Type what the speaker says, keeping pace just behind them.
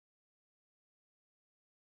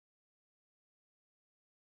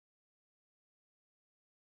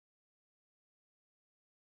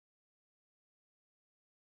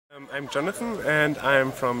I'm Jonathan and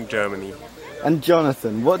I'm from Germany. And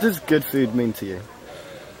Jonathan, what does good food mean to you?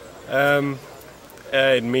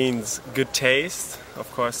 It means good taste.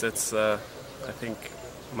 Of course, that's I think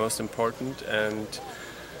most important, and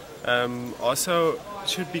also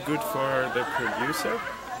should be good for the producer.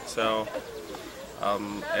 So,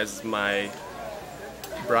 as my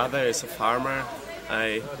brother is a farmer,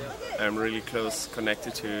 I am really close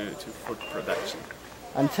connected to food production.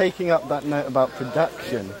 And taking up that note about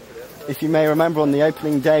production, if you may remember, on the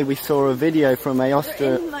opening day we saw a video from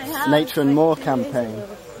Eosta Nature More campaign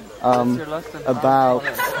about,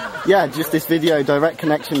 just this video, direct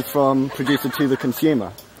connection from producer to the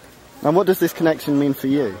consumer. Now, what does this connection mean for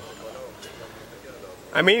you?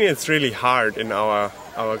 I mean, it's really hard in our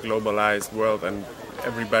globalized world, and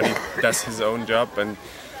everybody does his own job,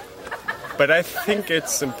 but I think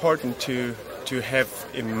it's important to have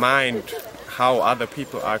in mind how other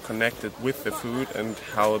people are connected with the food and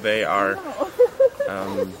how they are,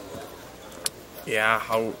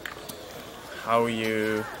 how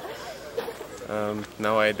you,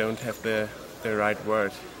 now I don't have the right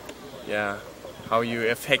word, how you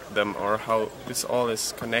affect them, or how this all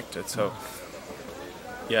is connected. So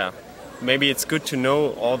maybe it's good to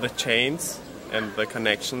know all the chains and the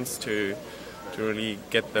connections to really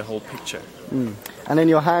get the whole picture. And in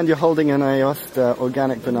your hand you're holding an Eosta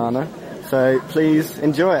organic banana. So please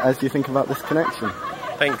enjoy it as you think about this connection.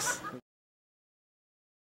 Thanks.